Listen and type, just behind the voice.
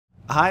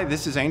Hi,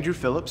 this is Andrew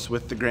Phillips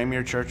with the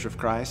Graymere Church of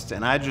Christ,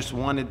 and I just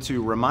wanted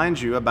to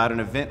remind you about an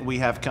event we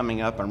have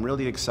coming up I'm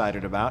really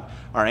excited about.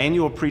 Our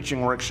annual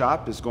preaching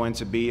workshop is going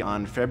to be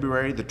on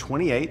February the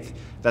 28th.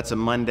 That's a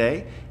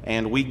Monday,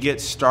 and we get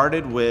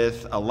started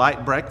with a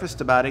light breakfast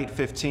about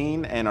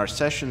 8:15, and our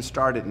sessions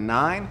start at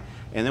 9,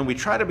 and then we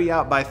try to be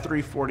out by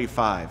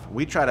 3:45.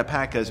 We try to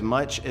pack as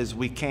much as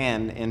we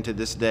can into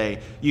this day.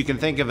 You can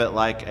think of it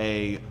like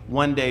a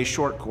one-day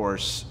short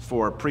course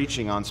for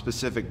preaching on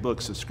specific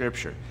books of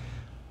Scripture.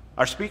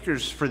 Our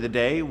speakers for the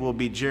day will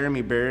be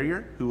Jeremy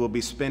Barrier, who will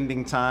be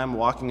spending time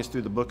walking us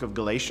through the book of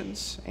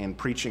Galatians and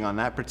preaching on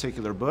that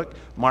particular book.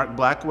 Mark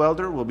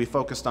Blackwelder will be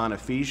focused on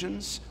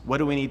Ephesians. What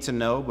do we need to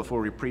know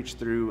before we preach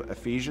through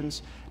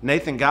Ephesians?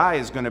 Nathan Guy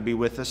is going to be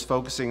with us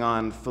focusing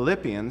on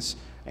Philippians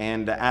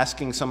and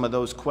asking some of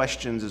those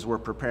questions as we're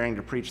preparing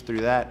to preach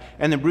through that.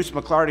 And then Bruce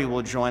McClarty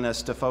will join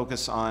us to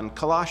focus on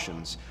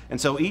Colossians. And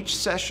so each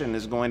session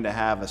is going to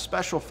have a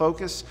special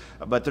focus,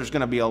 but there's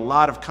going to be a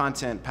lot of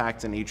content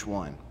packed in each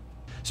one.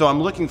 So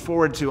I'm looking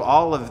forward to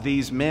all of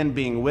these men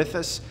being with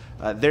us.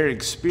 Their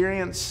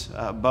experience,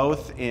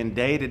 both in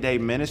day-to-day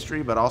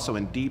ministry, but also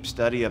in deep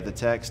study of the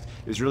text,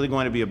 is really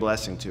going to be a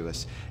blessing to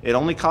us. It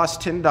only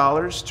costs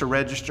 $10 to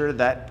register.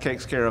 That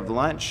takes care of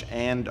lunch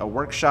and a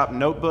workshop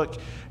notebook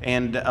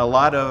and a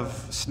lot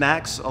of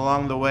snacks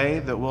along the way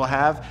that we'll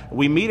have.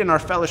 We meet in our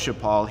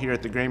fellowship hall here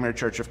at the Graymere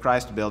Church of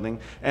Christ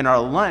building, and our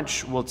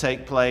lunch will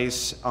take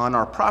place on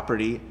our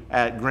property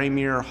at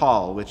Graymere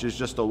Hall, which is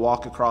just a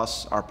walk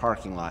across our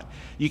parking lot.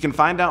 You can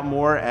find out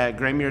more at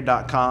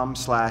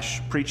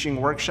graymere.com/preaching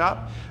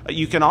workshop.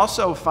 You can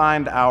also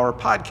find our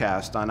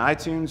podcast on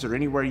iTunes or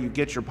anywhere you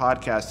get your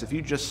podcast. If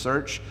you just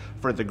search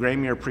for the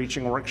Graymere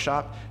Preaching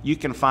Workshop, you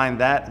can find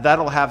that.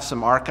 That'll have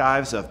some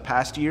archives of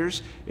past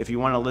years if you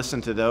want to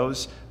listen to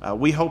those.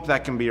 We hope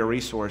that can be a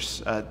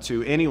resource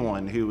to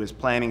anyone who is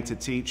planning to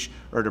teach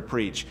or to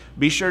preach.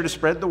 Be sure to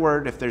spread the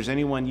word if there's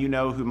anyone you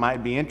know who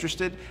might be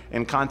interested,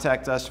 and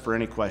contact us for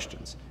any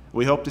questions.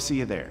 We hope to see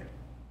you there.